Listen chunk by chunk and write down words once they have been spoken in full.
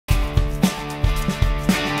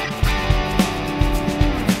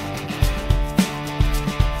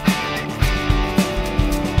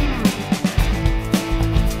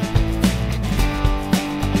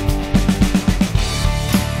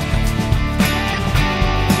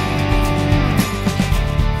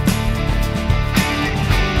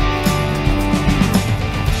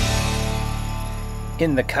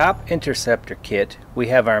In the COP Interceptor kit, we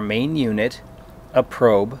have our main unit, a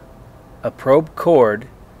probe cord,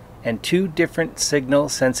 and two different signal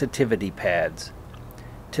sensitivity pads.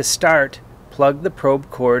 To start, plug the probe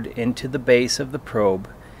cord into the base of the probe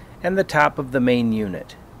and the top of the main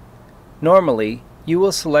unit. Normally, you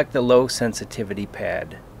will select the low sensitivity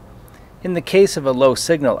pad. In the case of a low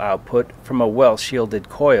signal output from a well-shielded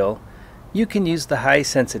coil, you can use the high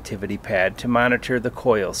sensitivity pad to monitor the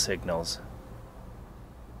coil signals.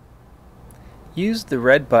 Use the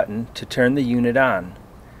red button to turn the unit on.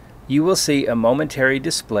 You will see a momentary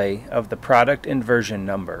display of the product and version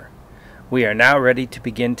number. We are now ready to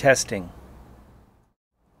begin testing.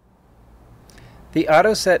 The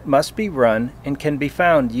autoset must be run and can be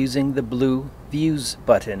found using the blue Views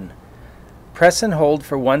button. Press and hold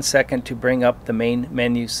for 1 second to bring up the main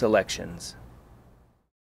menu selections.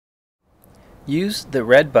 Use the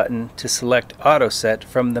red button to select autoset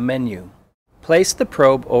from the menu. Place the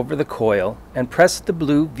probe over the coil and press the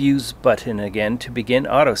blue Views button again to begin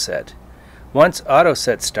autoset. Once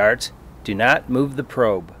autoset starts, do not move the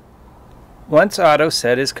probe. Once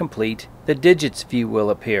autoset is complete, the digits view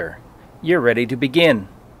will appear. You're ready to begin.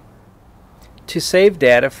 To save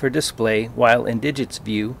data for display while in digits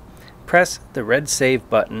view, press the red Save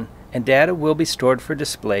button and data will be stored for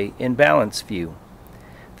display in balance view.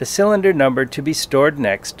 The cylinder number to be stored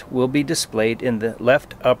next will be displayed in the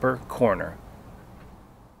left upper corner.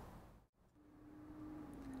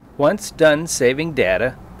 Once done saving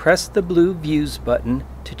data, press the blue Views button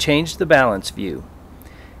to change the balance view.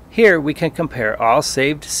 Here we can compare all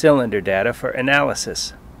saved cylinder data for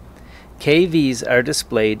analysis. KVs are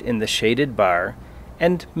displayed in the shaded bar,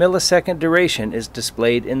 and millisecond duration is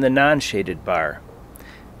displayed in the non-shaded bar.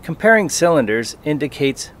 Comparing cylinders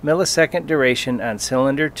indicates millisecond duration on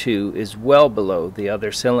cylinder 2 is well below the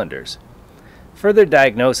other cylinders. Further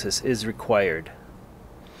diagnosis is required.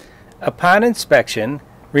 Upon inspection,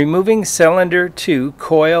 removing cylinder 2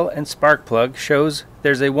 coil and spark plug shows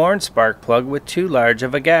there's a worn spark plug with too large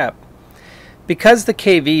of a gap. Because the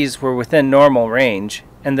KVs were within normal range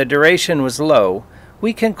and the duration was low,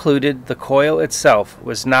 we concluded the coil itself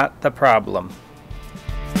was not the problem.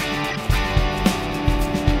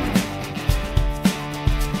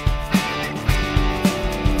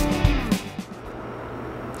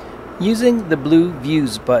 Using the blue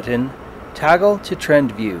Views button, toggle to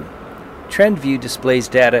Trend View. Trend View displays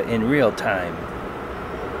data in real time.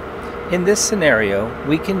 In this scenario,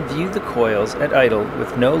 we can view the coils at idle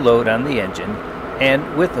with no load on the engine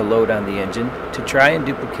and with a load on the engine to try and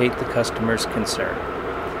duplicate the customer's concern.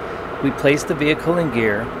 We place the vehicle in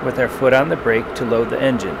gear with our foot on the brake to load the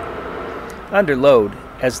engine. Under load,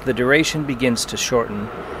 as the duration begins to shorten,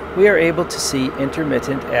 we are able to see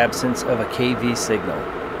intermittent absence of a KV signal.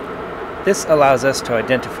 This allows us to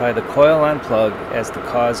identify the coil on plug as the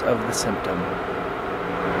cause of the symptom.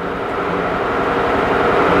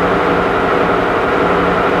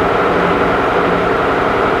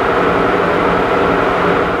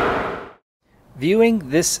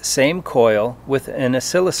 Viewing this same coil with an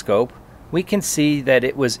oscilloscope, we can see that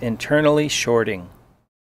it was internally shorting.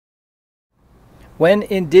 When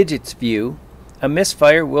in digits view, a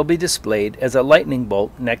misfire will be displayed as a lightning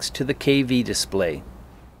bolt next to the KV display.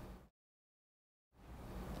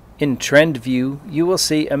 In trend view, you will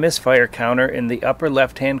see a misfire counter in the upper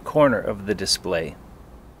left-hand corner of the display.